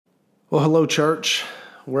Well, hello, church.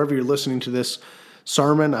 Wherever you're listening to this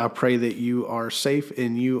sermon, I pray that you are safe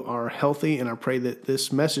and you are healthy, and I pray that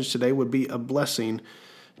this message today would be a blessing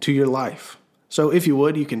to your life. So if you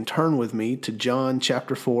would, you can turn with me to John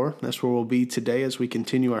chapter 4. That's where we'll be today as we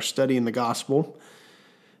continue our study in the gospel.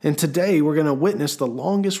 And today we're going to witness the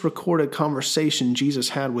longest recorded conversation Jesus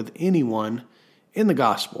had with anyone in the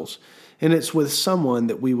gospels, and it's with someone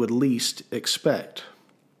that we would least expect.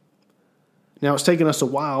 Now, it's taken us a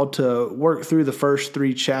while to work through the first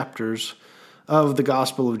 3 chapters of the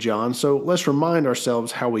Gospel of John, so let's remind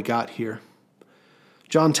ourselves how we got here.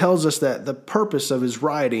 John tells us that the purpose of his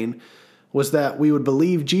writing was that we would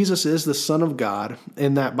believe Jesus is the Son of God,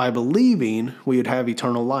 and that by believing, we would have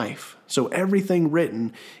eternal life. So everything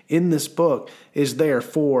written in this book is there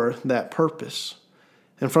for that purpose.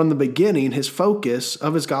 And from the beginning, his focus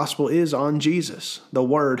of his gospel is on Jesus, the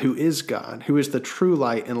Word who is God, who is the true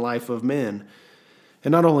light and life of men.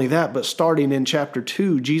 And not only that, but starting in chapter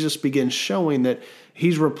 2, Jesus begins showing that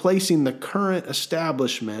he's replacing the current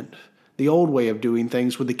establishment, the old way of doing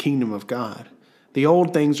things, with the kingdom of God. The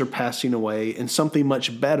old things are passing away, and something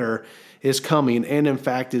much better is coming, and in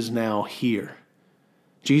fact is now here.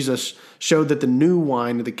 Jesus showed that the new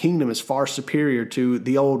wine of the kingdom is far superior to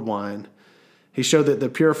the old wine. He showed that the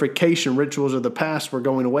purification rituals of the past were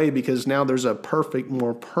going away because now there's a perfect,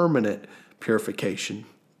 more permanent purification.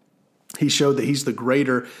 He showed that he's the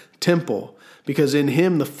greater temple because in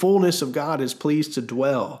him the fullness of God is pleased to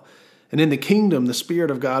dwell. And in the kingdom, the Spirit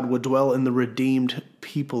of God would dwell in the redeemed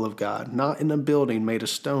people of God, not in a building made of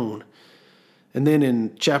stone. And then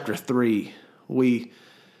in chapter 3, we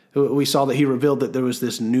saw that he revealed that there was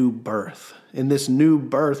this new birth. And this new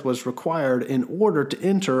birth was required in order to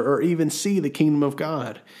enter or even see the kingdom of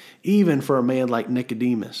God, even for a man like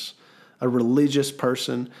Nicodemus, a religious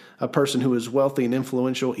person, a person who was wealthy and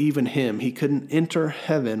influential. Even him, he couldn't enter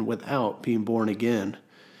heaven without being born again.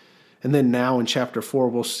 And then now in chapter 4,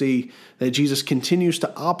 we'll see that Jesus continues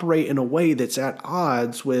to operate in a way that's at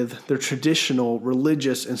odds with their traditional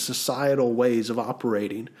religious and societal ways of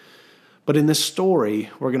operating. But in this story,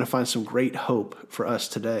 we're going to find some great hope for us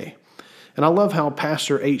today. And I love how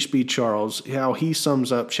Pastor H.B. Charles, how he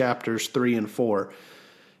sums up chapters 3 and 4.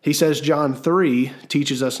 He says John 3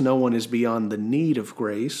 teaches us no one is beyond the need of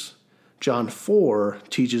grace. John 4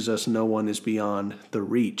 teaches us no one is beyond the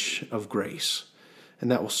reach of grace. And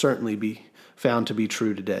that will certainly be found to be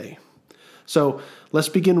true today. So let's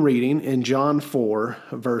begin reading in John 4,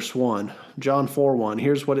 verse 1. John 4:1,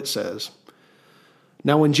 here's what it says.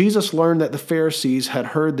 Now when Jesus learned that the Pharisees had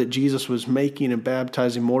heard that Jesus was making and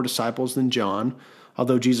baptizing more disciples than John,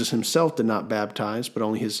 although Jesus himself did not baptize, but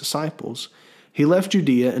only his disciples, he left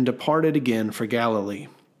Judea and departed again for Galilee.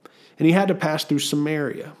 And he had to pass through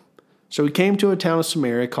Samaria. So he came to a town of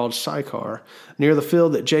Samaria called Sychar, near the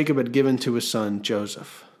field that Jacob had given to his son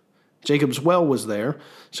Joseph. Jacob's well was there,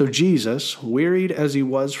 so Jesus, wearied as he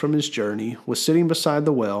was from his journey, was sitting beside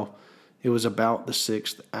the well. It was about the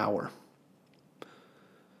 6th hour.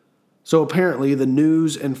 So apparently the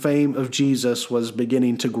news and fame of Jesus was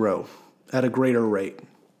beginning to grow at a greater rate.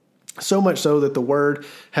 So much so that the word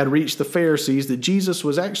had reached the Pharisees that Jesus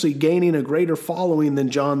was actually gaining a greater following than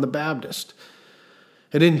John the Baptist.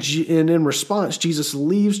 And in response, Jesus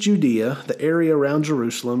leaves Judea, the area around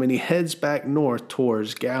Jerusalem, and he heads back north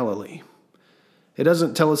towards Galilee. It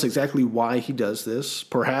doesn't tell us exactly why he does this.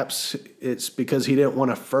 Perhaps it's because he didn't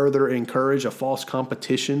want to further encourage a false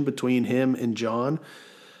competition between him and John.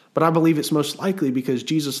 But I believe it's most likely because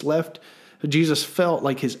Jesus felt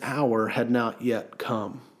like his hour had not yet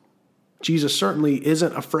come. Jesus certainly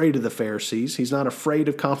isn't afraid of the Pharisees. He's not afraid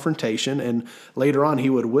of confrontation, and later on he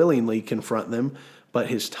would willingly confront them, but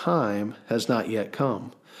his time has not yet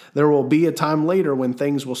come. There will be a time later when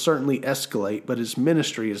things will certainly escalate, but his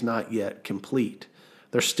ministry is not yet complete.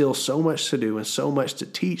 There's still so much to do and so much to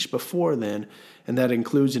teach before then, and that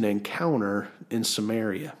includes an encounter in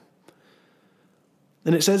Samaria.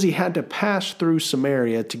 And it says he had to pass through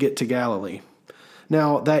Samaria to get to Galilee.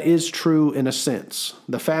 Now, that is true in a sense.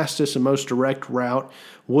 The fastest and most direct route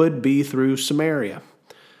would be through Samaria.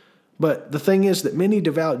 But the thing is that many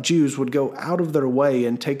devout Jews would go out of their way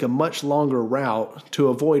and take a much longer route to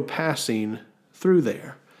avoid passing through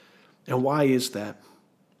there. And why is that?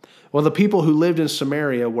 Well, the people who lived in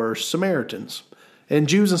Samaria were Samaritans, and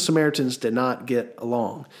Jews and Samaritans did not get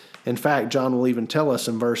along. In fact, John will even tell us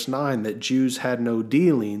in verse 9 that Jews had no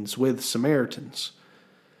dealings with Samaritans.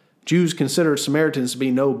 Jews considered Samaritans to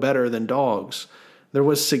be no better than dogs. There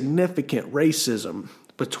was significant racism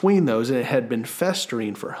between those, and it had been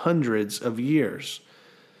festering for hundreds of years.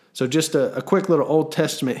 So just a quick little Old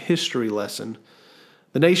Testament history lesson.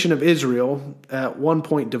 The nation of Israel at one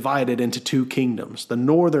point divided into two kingdoms, the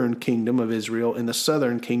northern kingdom of Israel and the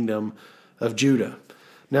southern kingdom of Judah.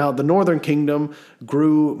 Now, the northern kingdom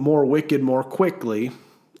grew more wicked more quickly,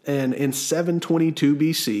 and in 722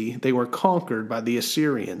 BC, they were conquered by the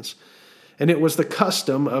Assyrians. And it was the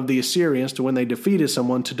custom of the Assyrians to, when they defeated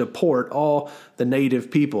someone, to deport all the native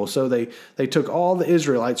people. So they took all the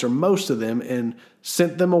Israelites, or most of them, and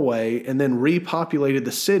sent them away, and then repopulated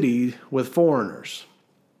the city with foreigners.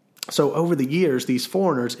 So over the years, these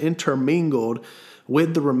foreigners intermingled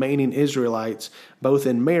with the remaining Israelites, both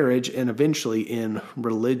in marriage and eventually in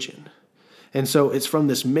religion. And so it's from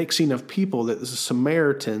this mixing of people that the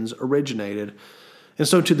Samaritans originated. And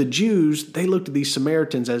so to the Jews, they looked at these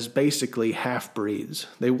Samaritans as basically half-breeds.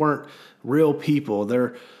 They weren't real people.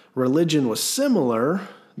 Their religion was similar.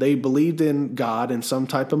 They believed in God and some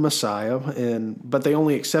type of Messiah, but they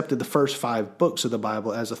only accepted the first 5 books of the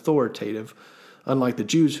Bible as authoritative, unlike the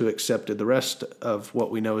Jews who accepted the rest of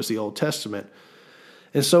what we know as the Old Testament.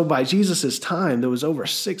 And so by Jesus' time, there was over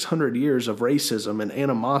 600 years of racism and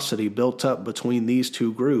animosity built up between these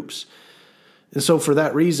two groups. And so for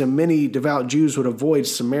that reason, many devout Jews would avoid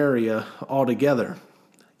Samaria altogether.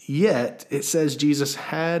 Yet, it says Jesus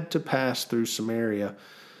had to pass through Samaria.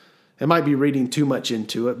 It might be reading too much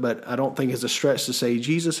into it, but I don't think it's a stretch to say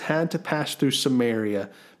Jesus had to pass through Samaria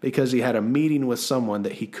because he had a meeting with someone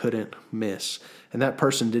that he couldn't miss. And that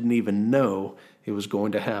person didn't even know it was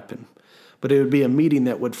going to happen. But it would be a meeting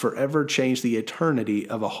that would forever change the eternity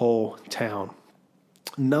of a whole town.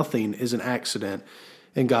 Nothing is an accident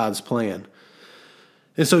in God's plan.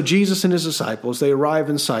 And so Jesus and his disciples, they arrive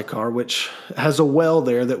in Sychar, which has a well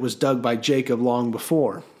there that was dug by Jacob long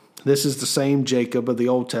before. This is the same Jacob of the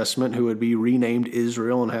Old Testament who would be renamed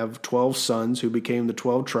Israel and have 12 sons who became the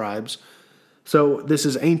 12 tribes. So this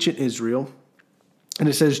is ancient Israel. And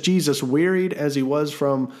it says Jesus, wearied as he was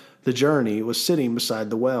from the journey, was sitting beside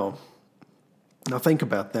the well. Now think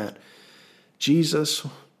about that. Jesus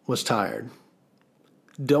was tired.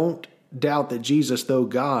 Don't doubt that Jesus, though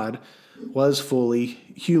God, was fully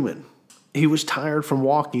human. He was tired from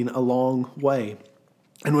walking a long way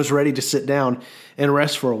and was ready to sit down and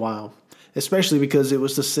rest for a while, especially because it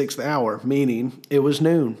was the 6th hour, meaning it was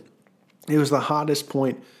noon. It was the hottest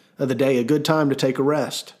point of the day, a good time to take a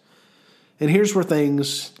rest. And here's where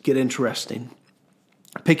things get interesting.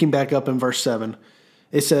 Picking back up in verse 7,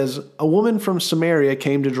 it says, "A woman from Samaria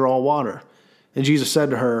came to draw water, and Jesus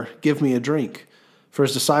said to her, 'Give me a drink,' for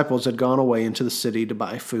his disciples had gone away into the city to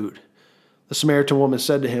buy food. The Samaritan woman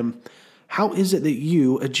said to him, 'How is it that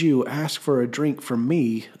you, a Jew, ask for a drink from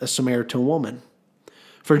me, a Samaritan woman?'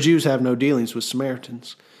 For Jews have no dealings with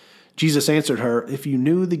Samaritans." Jesus answered her, "If you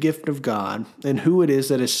knew the gift of God and who it is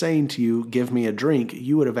that is saying to you, 'Give me a drink,'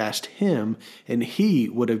 you would have asked him, and he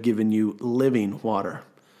would have given you living water."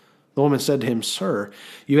 The woman said to him, "Sir,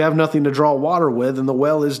 you have nothing to draw water with, and the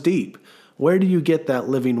well is deep. Where do you get that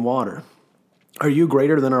living water? Are you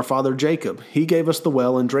greater than our father Jacob? He gave us the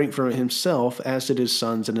well and drank from it himself, as did his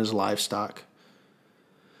sons and his livestock."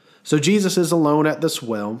 So Jesus is alone at this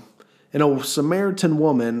well, and a Samaritan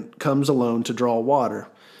woman comes alone to draw water.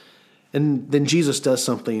 And then Jesus does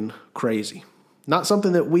something crazy. Not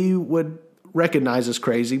something that we would recognize as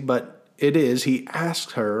crazy, but it is. He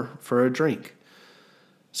asks her for a drink.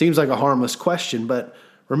 Seems like a harmless question, but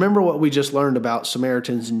remember what we just learned about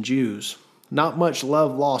Samaritans and Jews. Not much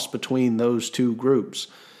love lost between those two groups.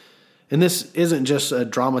 And this isn't just a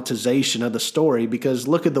dramatization of the story, because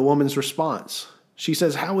look at the woman's response. She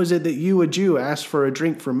says, "How is it that you, a Jew, ask for a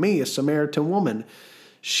drink from me, a Samaritan woman?"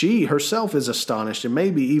 She herself is astonished and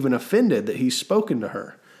maybe even offended that he's spoken to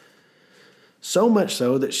her. So much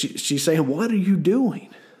so that she's saying, "What are you doing?"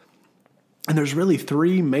 And there's really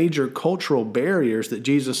 3 major cultural barriers that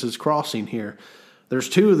Jesus is crossing here. There's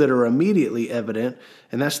 2 that are immediately evident,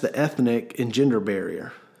 and that's the ethnic and gender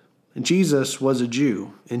barrier. And Jesus was a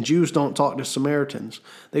Jew, and Jews don't talk to Samaritans.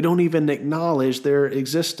 They don't even acknowledge their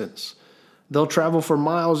existence. They'll travel for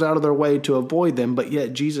miles out of their way to avoid them, but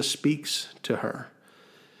yet Jesus speaks to her.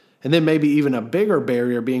 And then maybe even a bigger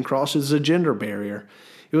barrier being crossed is a gender barrier.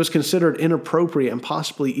 It was considered inappropriate and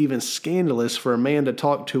possibly even scandalous for a man to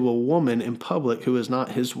talk to a woman in public who is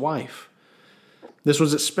not his wife. This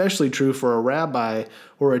was especially true for a rabbi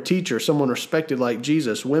or a teacher, someone respected like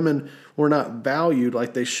Jesus. Women were not valued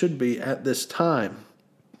like they should be at this time.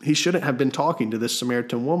 He shouldn't have been talking to this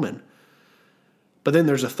Samaritan woman. But then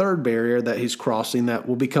there's a third barrier that he's crossing that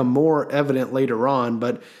will become more evident later on,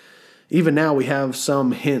 but even now we have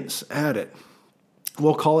some hints at it.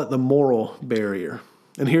 We'll call it the moral barrier.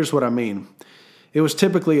 And here's what I mean. It was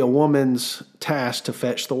typically a woman's task to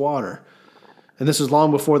fetch the water. And this is long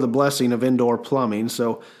before the blessing of indoor plumbing,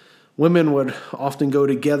 so women would often go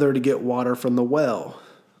together to get water from the well.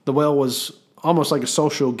 The well was almost like a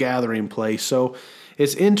social gathering place, so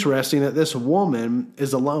it's interesting that this woman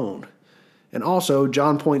is alone. And also,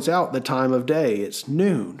 John points out the time of day. It's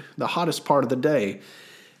noon, the hottest part of the day.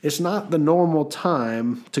 It's not the normal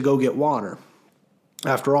time to go get water.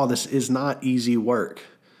 After all, this is not easy work.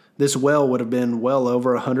 This well would have been well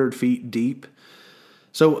over 100 feet deep.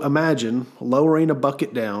 So imagine lowering a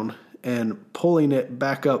bucket down and pulling it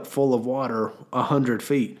back up full of water 100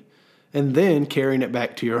 feet, and then carrying it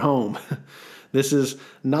back to your home. This is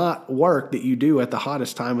not work that you do at the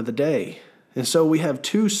hottest time of the day. And so we have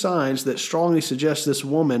two signs that strongly suggest this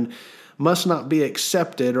woman must not be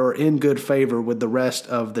accepted or in good favor with the rest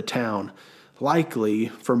of the town, likely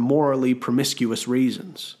for morally promiscuous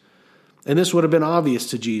reasons. And this would have been obvious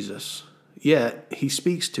to Jesus, yet he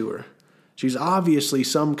speaks to her. She's obviously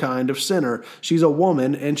some kind of sinner. She's a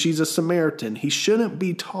woman and she's a Samaritan. He shouldn't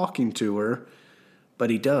be talking to her, but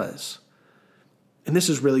he does. And this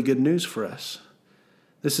is really good news for us.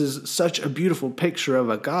 This is such a beautiful picture of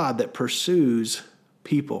a God that pursues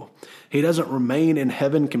people. He doesn't remain in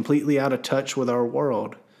heaven completely out of touch with our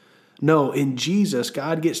world. No, in Jesus,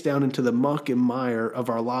 God gets down into the muck and mire of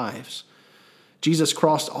our lives. Jesus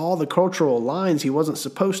crossed all the cultural lines he wasn't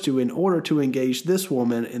supposed to in order to engage this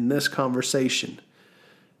woman in this conversation.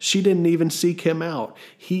 She didn't even seek him out.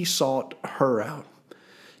 He sought her out.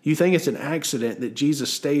 You think it's an accident that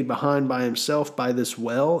Jesus stayed behind by himself by this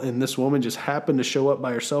well, and this woman just happened to show up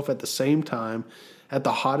by herself at the same time at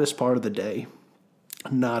the hottest part of the day?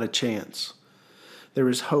 Not a chance. There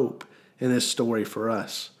is hope in this story for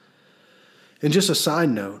us. And just a side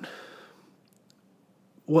note,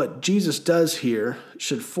 what Jesus does here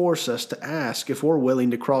should force us to ask if we're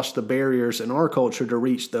willing to cross the barriers in our culture to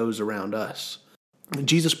reach those around us.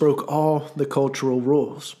 Jesus broke all the cultural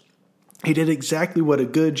rules. He did exactly what a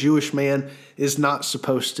good Jewish man is not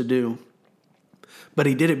supposed to do. But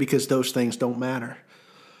he did it because those things don't matter.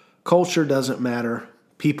 Culture doesn't matter.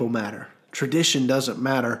 People matter. Tradition doesn't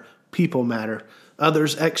matter. People matter.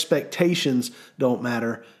 Others' expectations don't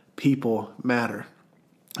matter. People matter.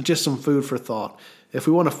 Just some food for thought. If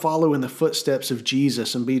we want to follow in the footsteps of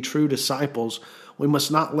Jesus and be true disciples, we must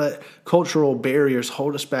not let cultural barriers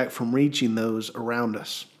hold us back from reaching those around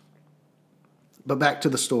us. But back to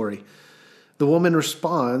the story. The woman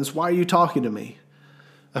responds, "Why are you talking to me?"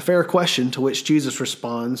 A fair question, to which Jesus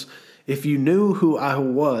responds, "If you knew who I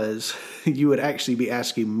was, you would actually be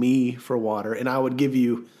asking me for water, and I would give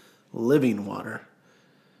you living water."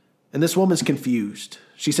 And this woman's confused.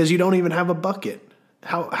 She says, "You don't even have a bucket.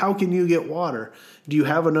 How can you get water? Do you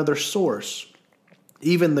have another source?"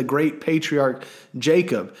 Even the great patriarch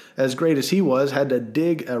Jacob, as great as he was, had to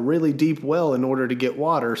dig a really deep well in order to get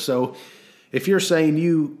water. So if you're saying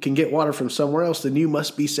you can get water from somewhere else, then you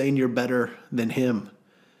must be saying you're better than him.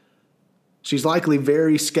 She's likely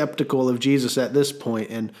very skeptical of Jesus at this point,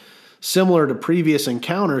 and similar to previous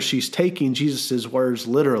encounters, she's taking Jesus' words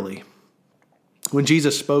literally. When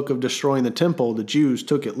Jesus spoke of destroying the temple, the Jews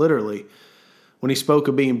took it literally. When he spoke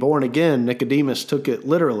of being born again, Nicodemus took it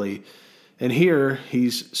literally. And here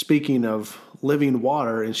he's speaking of living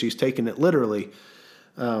water, and she's taking it literally,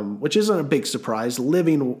 which isn't a big surprise.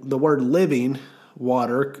 The word living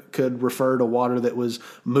water could refer to water that was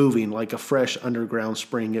moving, like a fresh underground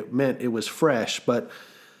spring. It meant it was fresh, but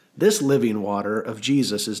this living water of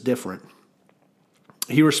Jesus is different.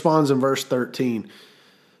 He responds in verse 13,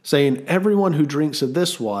 saying, "Everyone who drinks of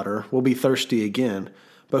this water will be thirsty again,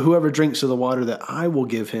 but whoever drinks of the water that I will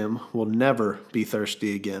give him will never be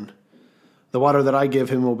thirsty again. The water that I give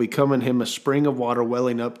him will become in him a spring of water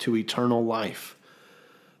welling up to eternal life."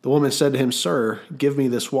 The woman said to him, "Sir, give me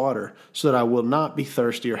this water, so that I will not be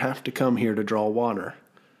thirsty or have to come here to draw water."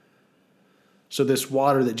 So this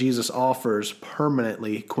water that Jesus offers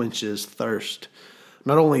permanently quenches thirst.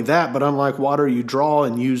 Not only that, but unlike water you draw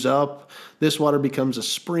and use up, this water becomes a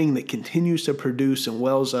spring that continues to produce and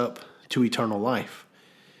wells up to eternal life.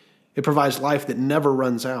 It provides life that never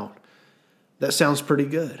runs out. That sounds pretty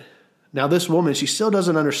good. Now this woman, she still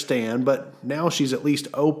doesn't understand, but now she's at least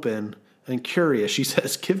open and curious. She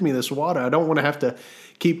says, "Give me this water. I don't want to have to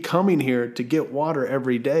keep coming here to get water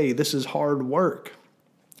every day. This is hard work.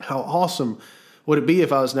 How awesome would it be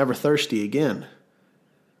if I was never thirsty again?"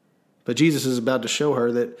 But Jesus is about to show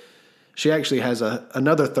her that she actually has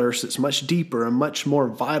another thirst that's much deeper and much more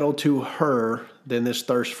vital to her than this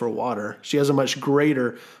thirst for water. She has a much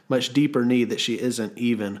greater, much deeper need that she isn't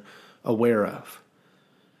even aware of.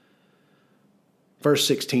 Verse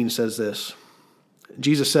 16 says this,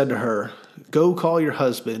 Jesus said to her, "Go call your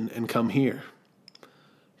husband and come here."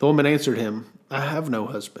 The woman answered him, I have no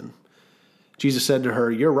husband." Jesus said to her,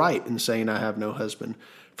 "You're right in saying I have no husband,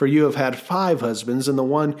 for you have had 5 husbands, and the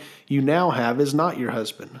one you now have is not your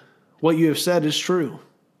husband. What you have said is true."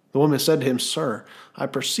 The woman said to him, "Sir, I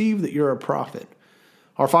perceive that you're a prophet.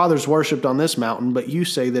 Our fathers worshipped on this mountain, but you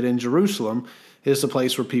say that in Jerusalem is the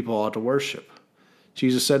place where people ought to worship."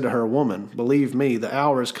 Jesus said to her, "Woman, believe me, the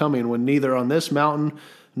hour is coming when neither on this mountain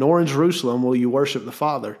nor in Jerusalem will you worship the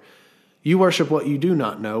Father. You worship what you do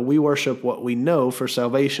not know. We worship what we know, for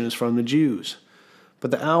salvation is from the Jews.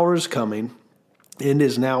 But the hour is coming, and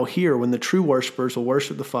is now here, when the true worshipers will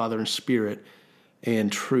worship the Father in spirit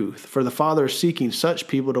and truth. For the Father is seeking such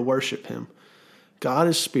people to worship him. God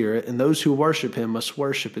is spirit, and those who worship him must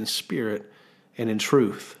worship in spirit and in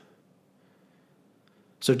truth."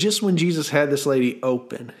 So just when Jesus had this lady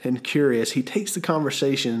open and curious, he takes the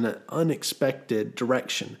conversation in an unexpected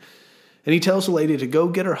direction. And he tells the lady to go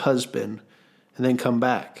get her husband and then come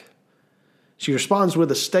back. She responds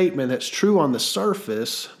with a statement that's true on the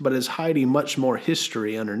surface, but is hiding much more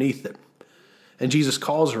history underneath it. And Jesus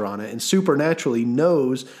calls her on it and supernaturally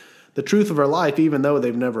knows the truth of her life, even though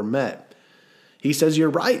they've never met. He says, "You're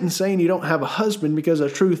right in saying you don't have a husband, because the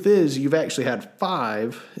truth is you've actually had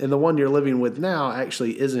 5, and the one you're living with now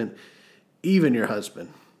actually isn't even your husband."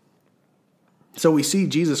 So we see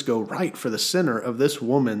Jesus go right for the center of this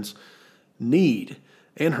woman's need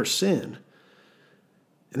and her sin.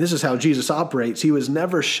 And this is how Jesus operates. He was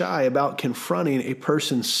never shy about confronting a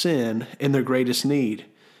person's sin and their greatest need.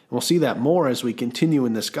 And we'll see that more as we continue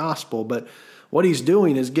in this gospel. But what he's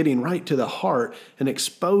doing is getting right to the heart and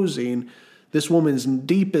exposing this woman's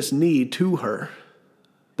deepest need to her.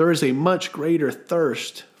 There is a much greater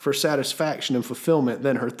thirst for satisfaction and fulfillment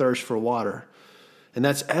than her thirst for water. And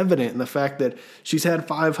that's evident in the fact that she's had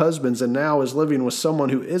 5 husbands and now is living with someone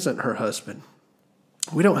who isn't her husband.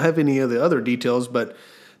 We don't have any of the other details, but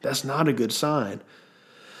that's not a good sign.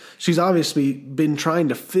 She's obviously been trying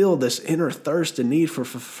to fill this inner thirst and need for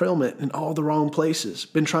fulfillment in all the wrong places.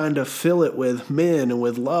 Been trying to fill it with men and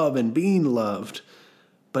with love and being loved,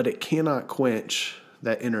 but it cannot quench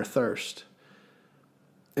that inner thirst.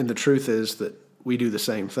 And the truth is that we do the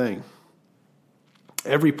same thing.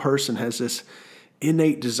 Every person has this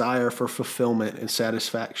innate desire for fulfillment and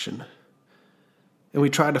satisfaction. And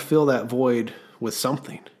we try to fill that void with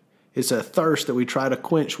something. It's a thirst that we try to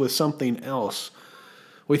quench with something else.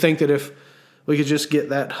 We think that if we could just get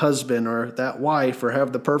that husband or that wife or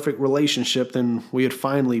have the perfect relationship, then we would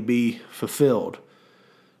finally be fulfilled.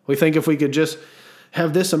 We think if we could just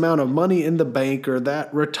have this amount of money in the bank or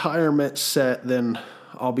that retirement set, then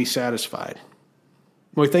I'll be satisfied.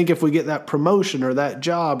 We think if we get that promotion or that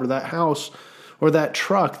job or that house or that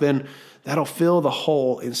truck, then that'll fill the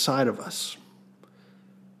hole inside of us.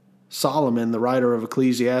 Solomon, the writer of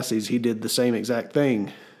Ecclesiastes, he did the same exact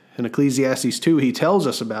thing. In Ecclesiastes 2, he tells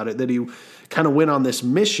us about it, that he kind of went on this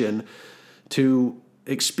mission to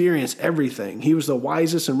experience everything. He was the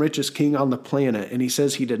wisest and richest king on the planet, and he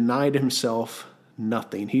says he denied himself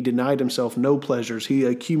nothing. He denied himself no pleasures. He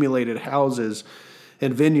accumulated houses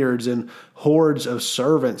and vineyards and hordes of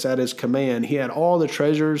servants at his command. He had all the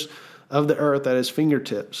treasures of the earth at his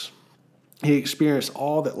fingertips. He experienced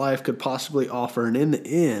all that life could possibly offer, and in the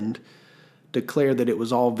end, declared that it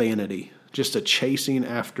was all vanity, just a chasing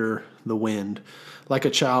after the wind, like a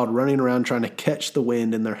child running around trying to catch the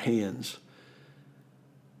wind in their hands.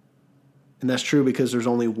 And that's true because there's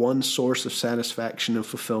only one source of satisfaction and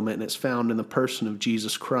fulfillment, and it's found in the person of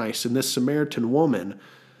Jesus Christ. And this Samaritan woman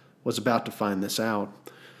was about to find this out.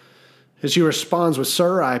 And she responds with,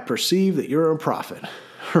 "Sir, I perceive that you're a prophet."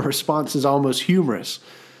 Her response is almost humorous.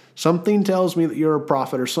 "Something tells me that you're a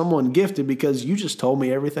prophet or someone gifted, because you just told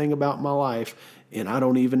me everything about my life and I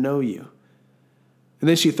don't even know you." And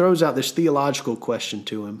then she throws out this theological question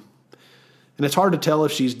to him. And it's hard to tell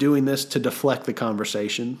if she's doing this to deflect the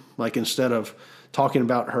conversation. Like instead of talking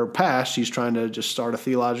about her past, she's trying to just start a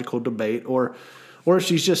theological debate, or if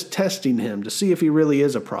she's just testing him to see if he really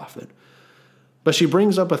is a prophet. But she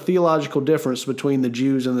brings up a theological difference between the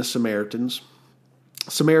Jews and the Samaritans.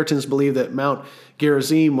 Samaritans believed that Mount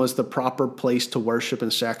Gerizim was the proper place to worship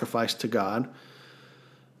and sacrifice to God.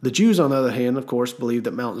 The Jews, on the other hand, of course, believed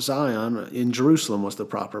that Mount Zion in Jerusalem was the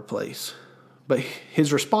proper place. But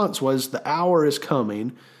his response was, "The hour is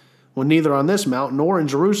coming when neither on this mountain nor in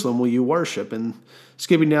Jerusalem will you worship." And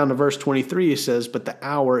skipping down to verse 23, he says, "But the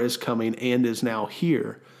hour is coming and is now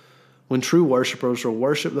here, when true worshipers will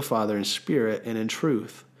worship the Father in spirit and in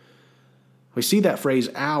truth." We see that phrase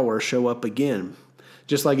 "hour" show up again,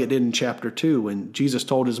 just like it did in chapter 2 when Jesus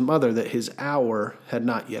told his mother that his hour had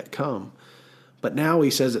not yet come. But now he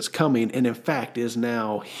says it's coming, and in fact is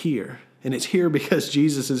now here. And it's here because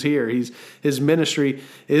Jesus is here. His ministry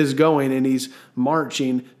is going, and he's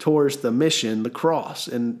marching towards the mission, the cross,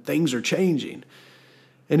 and things are changing.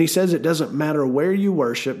 And he says it doesn't matter where you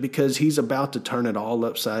worship because he's about to turn it all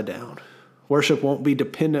upside down. Worship won't be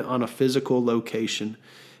dependent on a physical location.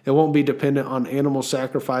 It won't be dependent on animal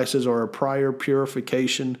sacrifices or a prior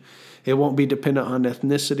purification. It won't be dependent on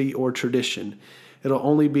ethnicity or tradition. It'll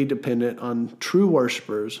only be dependent on true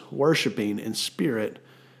worshipers worshiping in spirit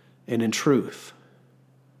and in truth.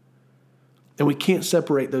 And we can't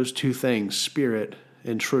separate those two things, spirit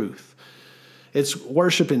and truth. It's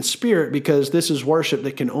worship in spirit because this is worship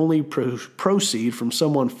that can only proceed from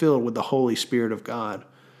someone filled with the Holy Spirit of God.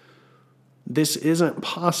 This isn't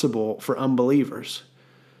possible for unbelievers.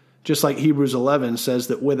 Just like Hebrews 11 says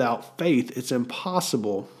that without faith, it's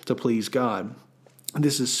impossible to please God.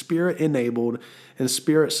 This is spirit-enabled and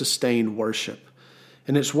spirit-sustained worship.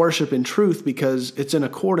 And it's worship in truth because it's in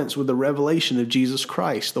accordance with the revelation of Jesus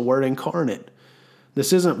Christ, the Word incarnate.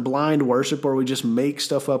 This isn't blind worship where we just make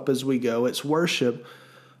stuff up as we go. It's worship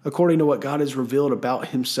according to what God has revealed about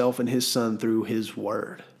himself and his Son through his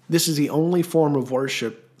Word. This is the only form of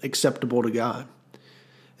worship acceptable to God.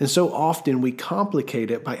 And so often we complicate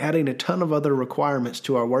it by adding a ton of other requirements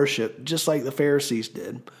to our worship, just like the Pharisees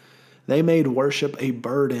did. They made worship a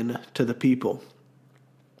burden to the people.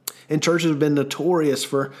 And churches have been notorious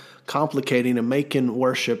for complicating and making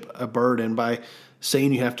worship a burden by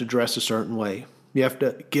saying you have to dress a certain way. You have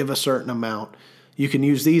to give a certain amount. You can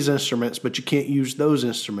use these instruments, but you can't use those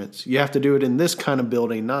instruments. You have to do it in this kind of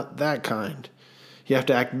building, not that kind. You have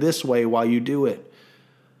to act this way while you do it.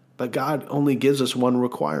 But God only gives us one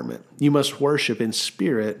requirement. You must worship in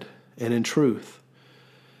spirit and in truth.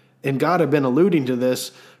 And God had been alluding to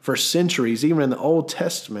this for centuries, even in the Old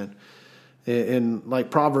Testament. In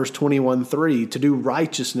like Proverbs 21:3, to do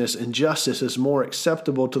righteousness and justice is more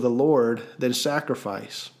acceptable to the Lord than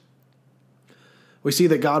sacrifice. We see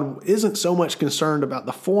that God isn't so much concerned about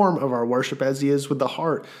the form of our worship as he is with the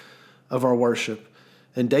heart of our worship.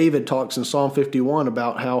 And David talks in Psalm 51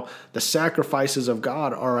 about how the sacrifices of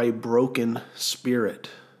God are a broken spirit.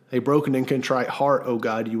 A broken and contrite heart, O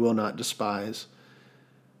God, you will not despise.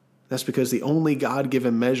 That's because the only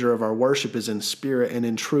God-given measure of our worship is in spirit and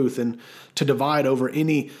in truth. And to divide over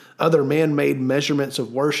any other man-made measurements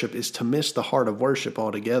of worship is to miss the heart of worship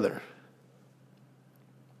altogether.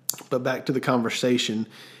 But back to the conversation.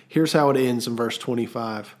 Here's how it ends in verse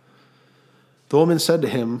 25. The woman said to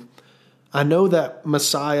him, I know that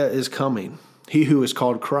Messiah is coming, he who is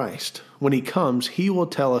called Christ. When he comes, he will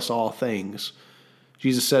tell us all things.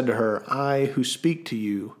 Jesus said to her, I who speak to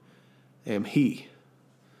you am he.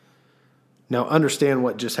 Now understand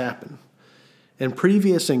what just happened. In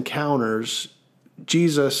previous encounters,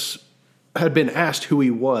 Jesus had been asked who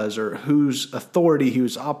he was or whose authority he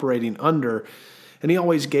was operating under, and he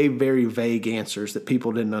always gave very vague answers that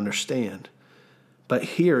people didn't understand. But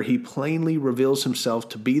here he plainly reveals himself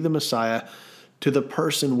to be the Messiah to the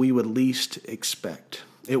person we would least expect.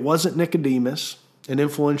 It wasn't Nicodemus, an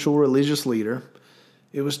influential religious leader.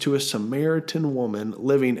 It was to a Samaritan woman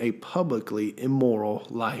living a publicly immoral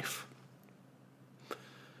life.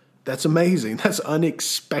 That's amazing. That's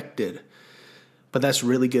unexpected. But that's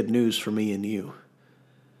really good news for me and you.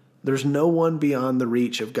 There's no one beyond the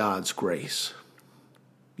reach of God's grace.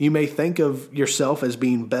 You may think of yourself as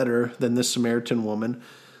being better than this Samaritan woman,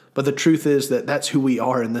 but the truth is that that's who we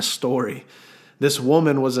are in this story. This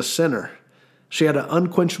woman was a sinner. She had an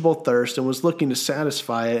unquenchable thirst and was looking to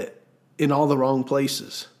satisfy it in all the wrong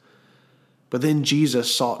places. But then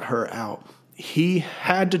Jesus sought her out. He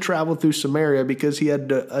had to travel through Samaria because he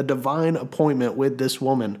had a divine appointment with this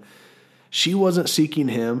woman. She wasn't seeking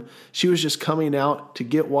him. She was just coming out to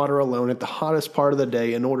get water alone at the hottest part of the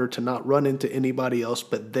day in order to not run into anybody else.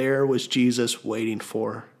 But there was Jesus waiting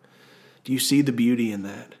for her. Do you see the beauty in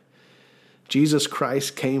that? Jesus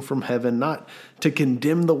Christ came from heaven not to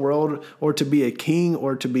condemn the world or to be a king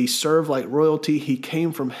or to be served like royalty. He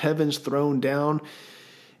came from heaven's throne down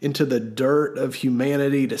into the dirt of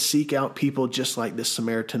humanity to seek out people just like this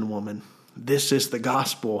Samaritan woman. This is the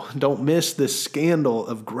gospel. Don't miss this scandal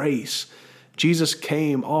of grace. Jesus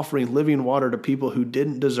came offering living water to people who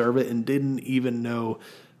didn't deserve it and didn't even know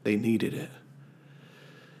they needed it.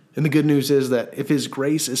 And the good news is that if his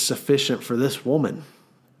grace is sufficient for this woman,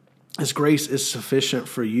 his grace is sufficient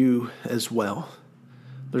for you as well.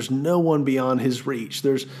 There's no one beyond his reach.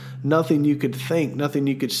 There's nothing you could think, nothing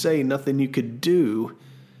you could say, nothing you could do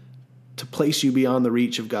to place you beyond the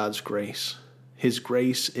reach of God's grace. His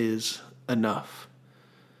grace is enough.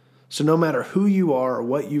 So no matter who you are or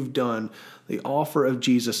what you've done, the offer of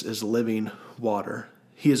Jesus is living water.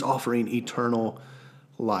 He is offering eternal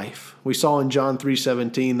life. We saw in John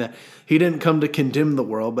 3:17 that he didn't come to condemn the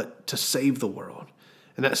world, but to save the world.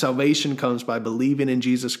 And that salvation comes by believing in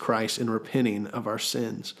Jesus Christ and repenting of our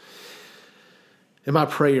sins. And my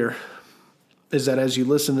prayer is that as you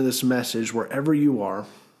listen to this message, wherever you are,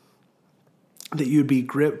 that you'd be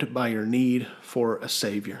gripped by your need for a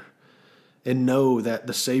Savior and know that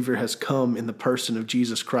the Savior has come in the person of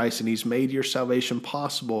Jesus Christ, and he's made your salvation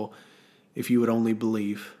possible if you would only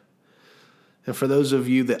believe. And for those of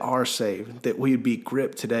you that are saved, that we'd be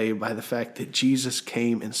gripped today by the fact that Jesus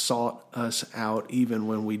came and sought us out even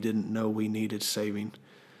when we didn't know we needed saving.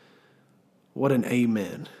 What an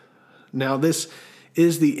amen. Now, this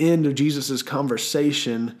is the end of Jesus'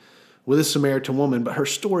 conversation with a Samaritan woman, but her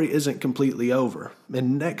story isn't completely over.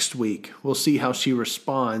 And next week, we'll see how she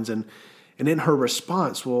responds. And in her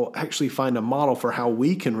response, we'll actually find a model for how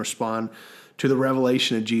we can respond to the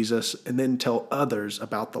revelation of Jesus and then tell others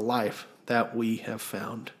about the life that we have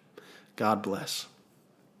found. God bless.